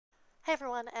Hey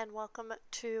everyone, and welcome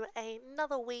to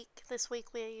another week. This week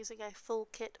we are using a full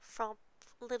kit from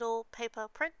Little Paper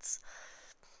Prints.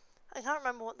 I can't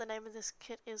remember what the name of this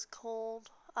kit is called.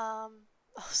 Oh,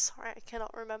 sorry, I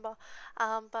cannot remember.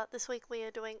 But this week we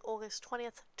are doing August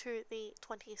 20th to the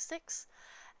 26th.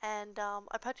 And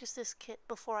I purchased this kit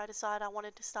before I decided I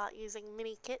wanted to start using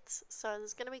mini kits. So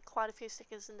there's going to be quite a few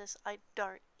stickers in this I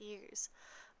don't use.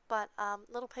 But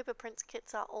Little Paper Prints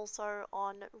kits are also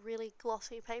on really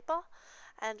glossy paper,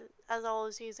 and as I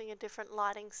was using a different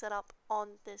lighting setup on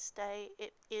this day,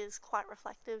 it is quite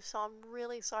reflective, so I'm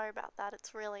really sorry about that.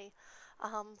 It's really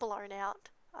blown out,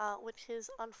 which is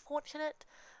unfortunate,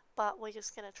 but we're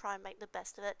just going to try and make the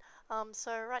best of it.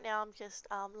 So right now I'm just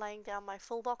laying down my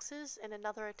full boxes in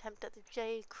another attempt at the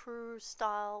J. Crew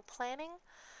style planning.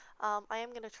 I am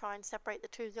going to try and separate the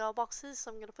two girl boxes, so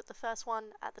I'm going to put the first one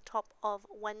at the top of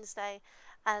Wednesday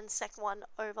and second one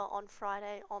over on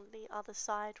Friday on the other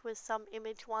side with some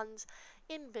image ones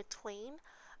in between.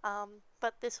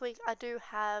 But this week I do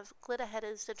have glitter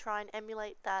headers to try and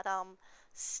emulate that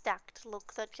stacked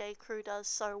look that J. Crew does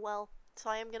so well,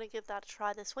 so I am going to give that a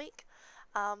try this week.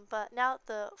 But now that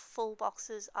the full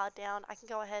boxes are down, I can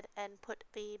go ahead and put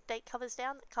the date covers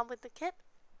down that come with the kit.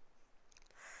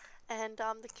 And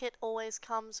the kit always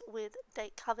comes with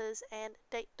date covers and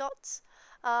date dots.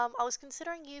 I was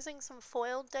considering using some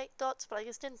foiled date dots, but I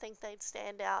just didn't think they'd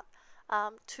stand out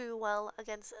too well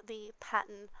against the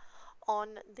pattern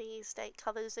on these date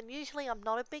covers. And usually I'm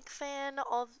not a big fan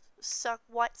of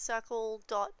white circle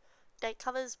dot date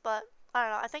covers, but I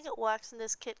don't know, I think it works in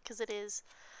this kit because it is,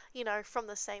 you know, from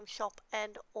the same shop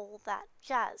and all that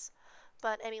jazz.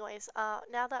 But anyways,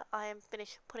 now that I am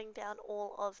finished putting down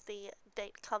all of the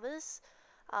date covers,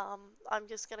 I'm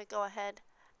just going to go ahead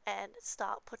and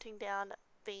start putting down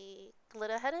the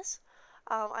glitter headers.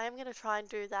 I am going to try and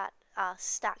do that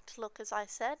stacked look, as I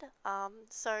said.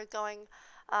 So going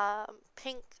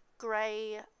pink,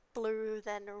 grey, blue,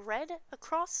 then red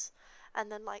across,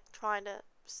 and then like trying to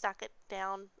stack it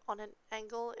down on an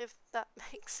angle, if that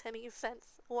makes any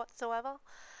sense whatsoever.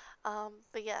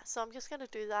 But yeah, so I'm just going to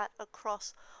do that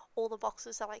across all the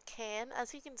boxes that I can.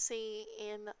 As you can see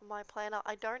in my planner,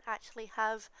 I don't actually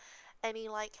have any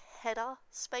like header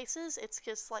spaces. It's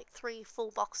just like 3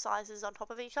 full box sizes on top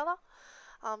of each other.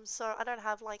 So I don't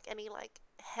have like any like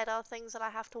header things that I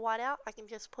have to white out. I can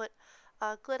just put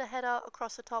a glitter header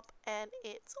across the top and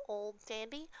it's all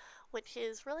dandy, which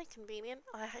is really convenient,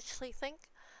 I actually think.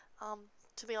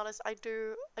 To be honest, I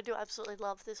do absolutely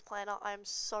love this planner. I'm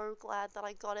so glad that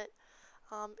I got it.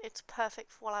 It's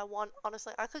perfect for what I want.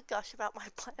 Honestly, I could gush about my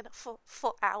planner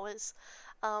for hours.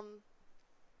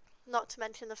 Not to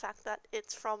mention the fact that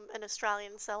it's from an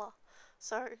Australian seller.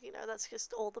 So, you know, that's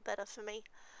just all the better for me.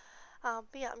 But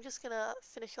yeah, I'm just going to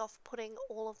finish off putting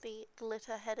all of the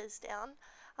glitter headers down.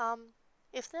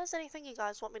 If there's anything you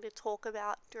guys want me to talk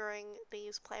about during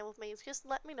these Plan With Me's, just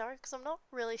let me know, because I'm not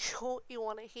really sure what you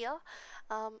want to hear.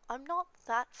 I'm not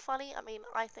that funny. I mean,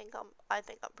 I think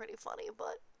I'm pretty funny,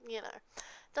 but you know, it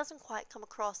doesn't quite come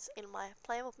across in my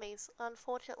Plan With Me's,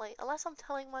 unfortunately, unless I'm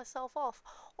telling myself off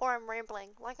or I'm rambling,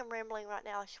 like I'm rambling right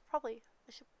now. I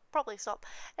should probably stop.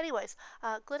 Anyways,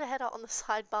 glitter header on the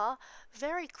sidebar,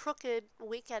 very crooked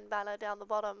weekend banner down the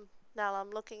bottom. Now I'm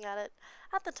looking at it.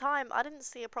 At the time, I didn't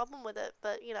see a problem with it,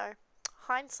 but you know,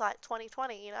 hindsight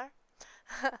 2020, you know.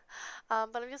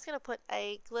 But I'm just going to put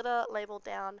a glitter label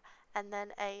down and then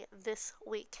a this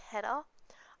week header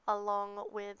along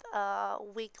with a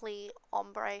weekly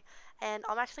ombre, and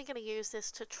I'm actually going to use this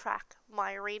to track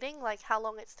my reading, like how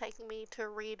long it's taking me to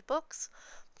read books,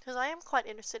 because I am quite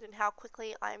interested in how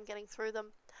quickly I am getting through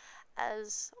them,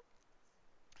 as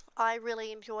I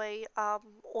really enjoy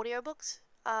audiobooks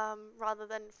rather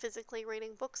than physically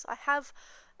reading books. I have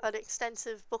an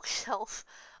extensive bookshelf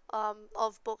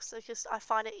of books. I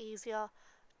find it easier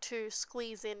to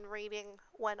squeeze in reading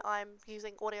when I'm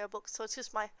using audiobooks, so it's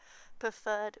just my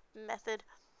preferred method.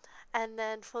 And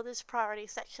then for this priority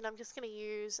section, I'm just going to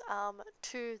use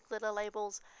 2 glitter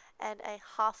labels and a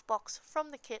half box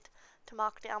from the kit to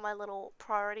mark down my little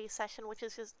priority session, which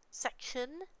is just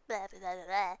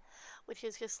which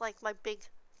is just like my big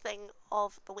thing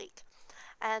of the week.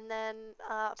 And then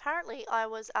apparently I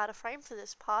was out of frame for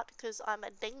this part because I'm a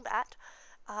dingbat.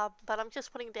 But I'm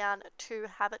just putting down 2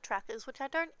 habit trackers, which I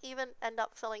don't even end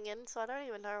up filling in, so I don't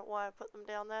even know why I put them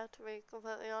down there, to be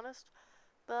completely honest.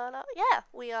 But yeah,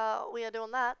 we are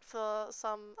doing that for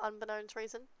some unbeknownst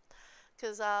reason.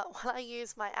 Because when I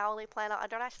use my hourly planner, I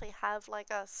don't actually have like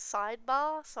a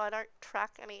sidebar, so I don't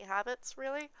track any habits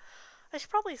really. I should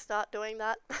probably start doing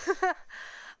that.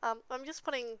 I'm just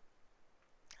putting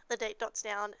the date dots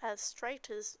down as straight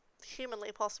as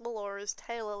humanly possible or as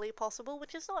tailorly possible,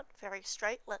 which is not very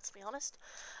straight, let's be honest.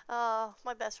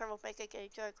 My best friend will make a gay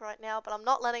joke right now, but I'm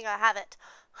not letting her have it.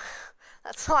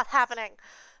 That's not happening.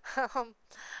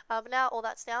 But now all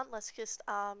that's down, let's just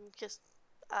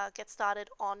get started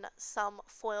on some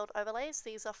foiled overlays.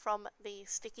 These are from the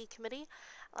sticky committee.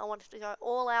 I wanted to go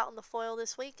all out on the foil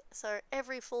this week, so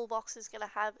every full box is going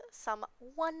to have some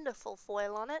wonderful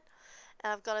foil on it.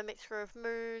 And I've got a mixture of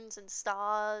moons and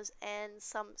stars and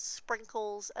some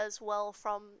sprinkles as well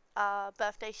from a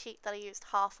birthday sheet that I used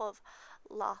half of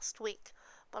last week.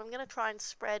 But I'm going to try and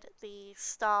spread the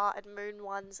star and moon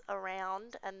ones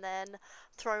around and then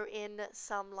throw in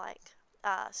some like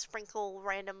sprinkle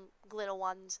random glitter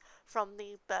ones from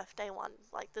the birthday one,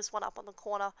 like this one up on the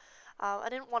corner. I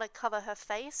didn't want to cover her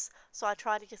face, so I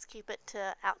tried to just keep it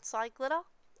to outside glitter,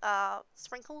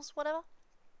 sprinkles, whatever.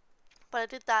 But I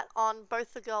did that on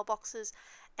both the girl boxes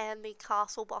and the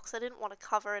castle box. I didn't want to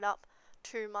cover it up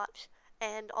too much.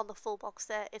 And on the full box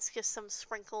there, it's just some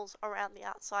sprinkles around the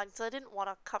outside, so I didn't want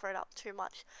to cover it up too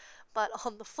much. But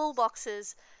on the full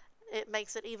boxes, it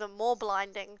makes it even more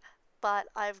blinding. But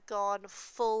I've gone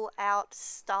full out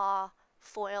star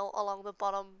foil along the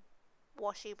bottom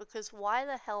washi, because why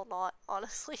the hell not?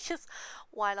 Honestly, just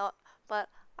why not? But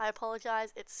I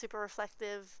apologize, it's super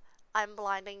reflective. I'm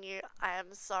blinding you. I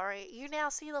am sorry. You now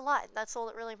see the light. That's all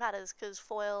that really matters, because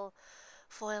foil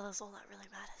is all that really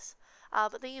matters.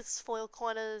 But these foil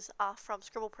corners are from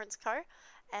Scribble Prints Co.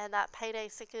 And that payday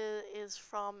sticker is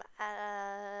from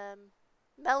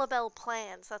Melabel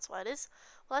Plans. That's what it is.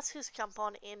 Well, let's just jump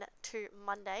on into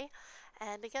Monday.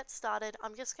 And to get started,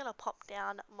 I'm just going to pop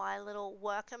down my little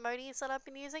work emojis that I've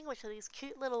been using, which are these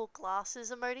cute little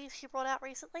glasses emojis she brought out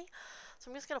recently. So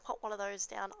I'm just going to pop one of those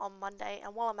down on Monday,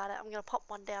 and while I'm at it, I'm going to pop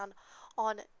one down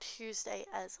on Tuesday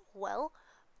as well,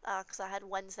 because I had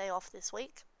Wednesday off this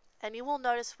week. And you will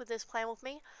notice with this plan with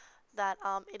me that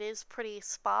it is pretty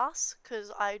sparse,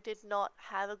 because I did not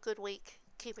have a good week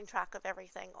keeping track of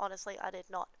everything. Honestly, I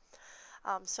did not.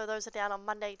 So those are down on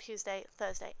Monday, Tuesday,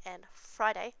 Thursday, and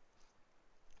Friday.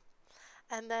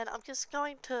 And then I'm just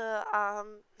going to,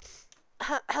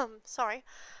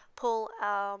 pull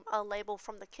a label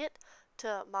from the kit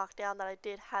to mark down that I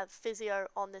did have physio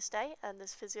on this day, and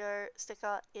this physio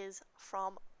sticker is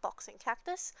from Boxing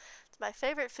Cactus. It's my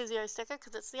favorite physio sticker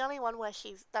because it's the only one where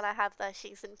she's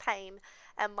in pain,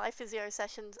 and my physio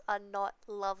sessions are not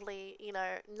lovely,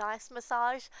 nice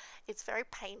massage. It's very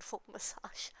painful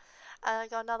massage. And I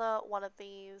got another one of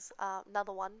these,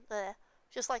 another one there.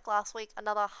 Just like last week,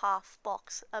 another half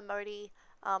box emoji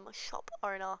shop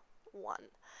owner one.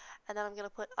 And then I'm going to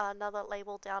put another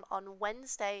label down on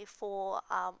Wednesday for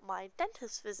my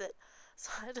dentist visit.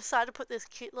 So I decided to put this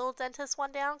cute little dentist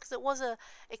one down because it was a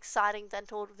exciting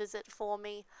dental visit for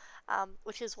me,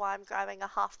 which is why I'm grabbing a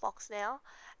half box now,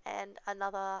 and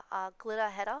another glitter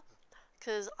header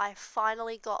because I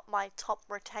finally got my top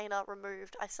retainer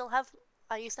removed.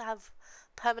 I used to have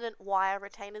permanent wire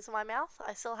retainers in my mouth.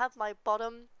 I still have my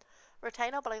bottom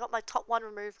retainer, but I got my top one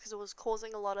removed because it was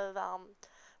causing a lot of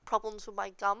problems with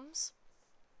my gums.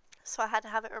 So I had to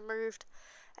have it removed,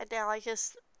 and now I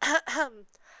just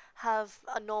have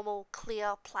a normal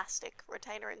clear plastic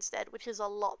retainer instead, which is a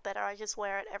lot better. I just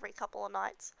wear it every couple of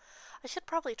nights. I should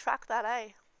probably track that, eh?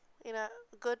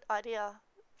 Good idea,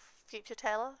 future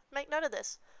tailor. Make note of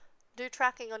this. Do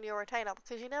tracking on your retainer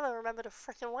because you never remember to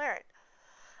frickin' wear it.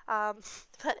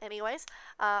 But anyways,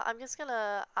 I'm just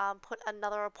gonna put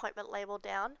another appointment label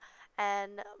down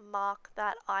and mark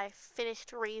that I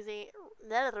finished reading.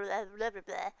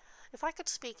 If I could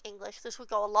speak English, this would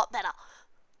go a lot better.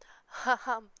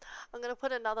 I'm gonna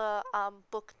put another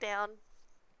book down.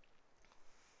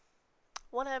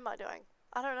 What am I doing?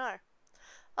 I don't know.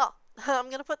 Oh, I'm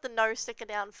gonna put the no sticker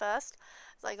down first,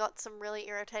 so I got some really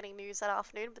irritating news that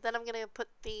afternoon. But then I'm gonna put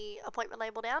the appointment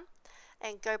label down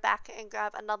and go back and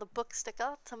grab another book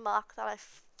sticker to mark that I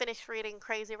finished reading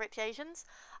Crazy Rich Asians.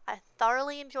 I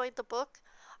thoroughly enjoyed the book.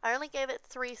 I only gave it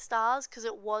 3 stars because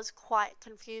it was quite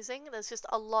confusing. There's just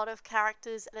a lot of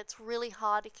characters and it's really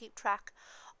hard to keep track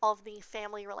of the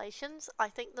family relations. I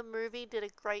think the movie did a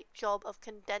great job of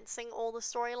condensing all the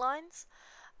storylines.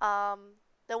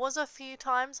 There was a few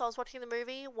times I was watching the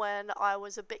movie when I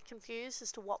was a bit confused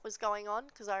as to what was going on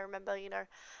because I remember,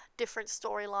 different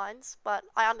storylines, but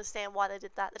I understand why they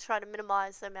did that. They tried to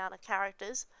minimize the amount of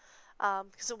characters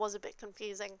because it was a bit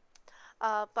confusing.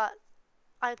 But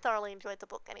I thoroughly enjoyed the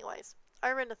book anyways.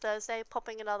 Over into Thursday,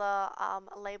 popping another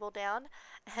label down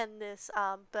and this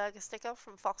burger sticker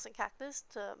from Fox and Cactus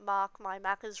to mark my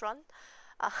Macca's run.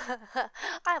 I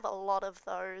have a lot of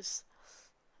those.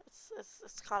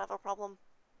 It's kind of a problem.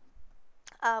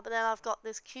 But then I've got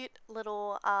this cute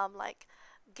little like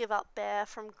give up bear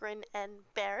from Grin and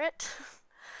Bear It.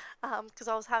 Because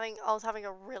I was having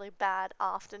a really bad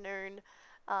afternoon.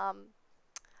 Um,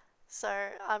 so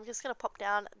I'm just gonna pop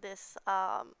down this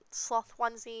sloth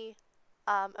onesie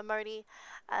emoji,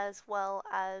 as well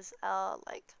as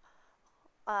like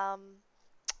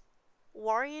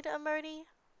worried emoji,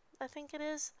 I think it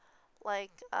is,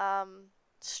 like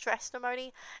stressed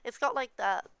emoji. It's got like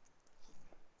the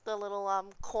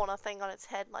little corner thing on its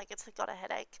head, like it's got a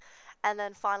headache. And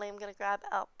then finally I'm gonna grab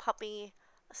a puppy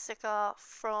sticker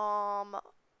from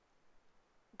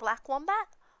Black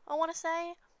Wombat, I want to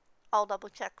say. I'll double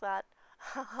check that.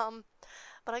 um,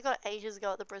 but I got it ages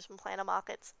ago at the Brisbane Planter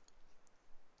Markets.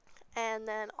 And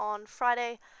then on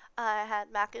Friday, I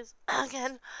had Macca's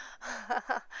again.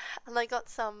 And I got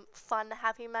some fun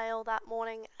Happy Mail that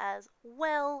morning as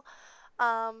well.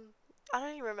 I don't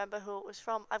even remember who it was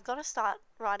from. I've got to start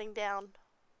writing down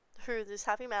who this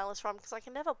Happy Mail is from because I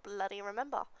can never bloody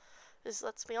remember. Because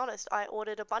let's be honest, I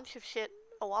ordered a bunch of shit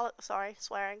a while. Sorry,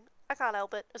 swearing. I can't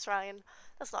help it. Australian.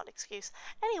 That's not an excuse.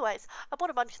 Anyways, I bought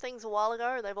a bunch of things a while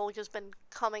ago. They've all just been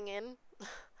coming in.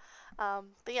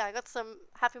 But yeah, I got some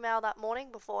Happy Mail that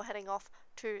morning before heading off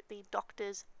to the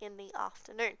doctor's in the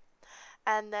afternoon.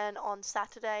 And then on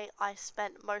Saturday, I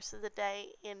spent most of the day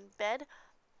in bed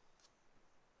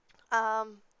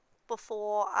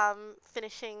before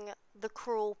finishing The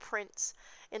Cruel Prince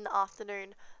in the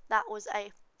afternoon. That was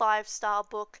a 5-star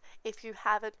book. If you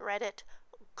haven't read it,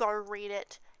 go read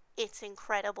it. It's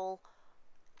incredible.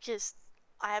 Just,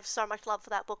 I have so much love for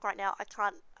that book right now. I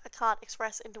can't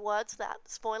express into words without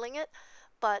spoiling it,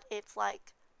 but it's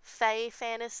like fae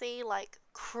fantasy, like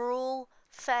cruel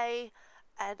fae,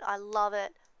 and I love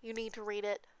it. You need to read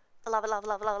it. I love it, love it,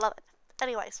 love it, love it, love it.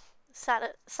 Anyways,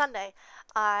 Sunday,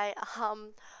 I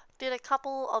did a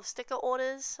couple of sticker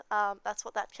orders. That's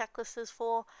what that checklist is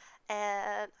for.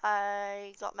 And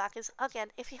I got Macca's again.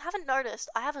 If you haven't noticed,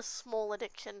 I have a small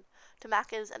addiction to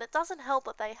Macca's, and it doesn't help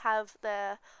that they have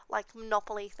their like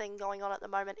monopoly thing going on at the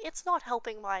moment. It's not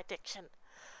helping my addiction.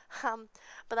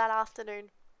 But that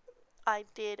afternoon, I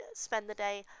did spend the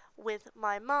day with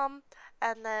my mum,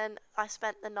 and then I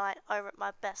spent the night over at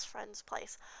my best friend's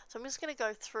place. So I'm just going to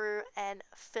go through and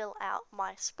fill out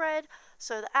my spread,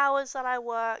 so the hours that I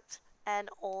worked and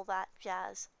all that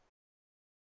jazz.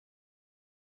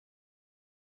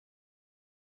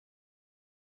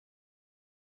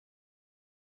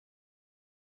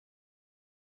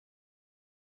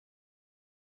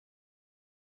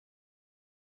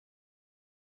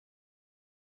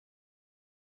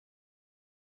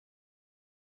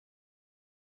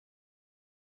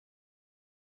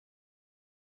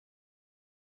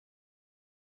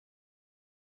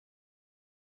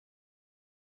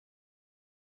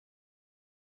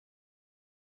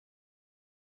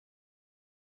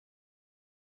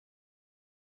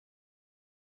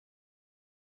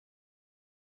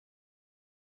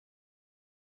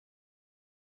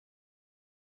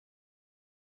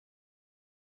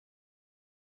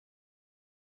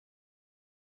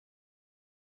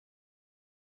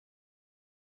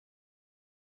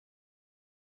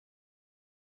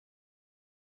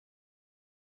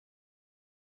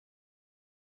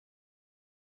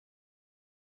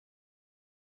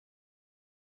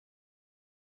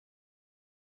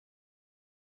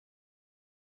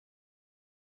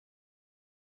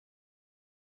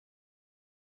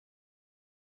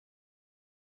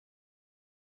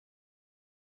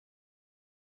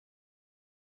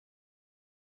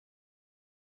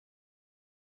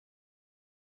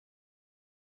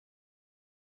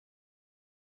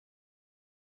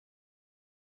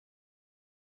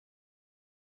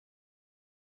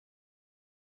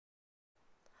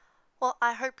 Well,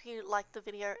 I hope you liked the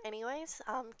video anyways.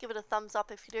 Give it a thumbs up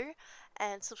if you do,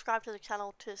 and subscribe to the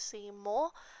channel to see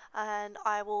more. And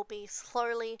I will be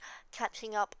slowly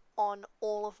catching up on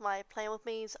all of my Plan With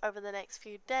Me's over the next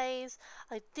few days.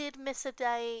 I did miss a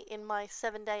day in my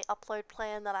 7-day upload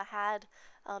plan that I had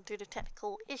due to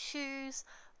technical issues,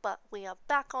 but we are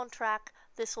back on track.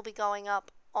 This will be going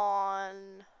up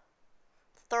on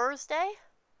Thursday?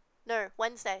 No,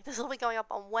 Wednesday. This will be going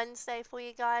up on Wednesday for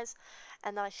you guys.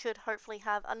 And then I should hopefully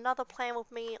have another Plan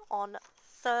With Me on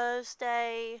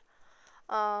Thursday,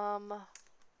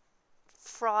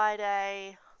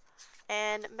 Friday,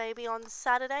 and maybe on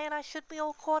Saturday. And I should be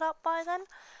all caught up by then.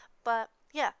 But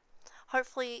yeah,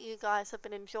 hopefully you guys have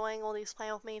been enjoying all these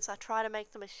Plan With Me's. I try to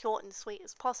make them as short and sweet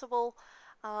as possible.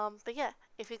 But yeah,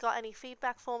 if you got any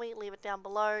feedback for me, leave it down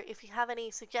below. If you have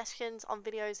any suggestions on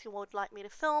videos you would like me to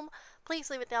film, please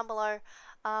leave it down below.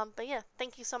 But yeah,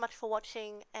 thank you so much for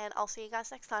watching, and I'll see you guys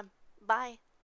next time. Bye!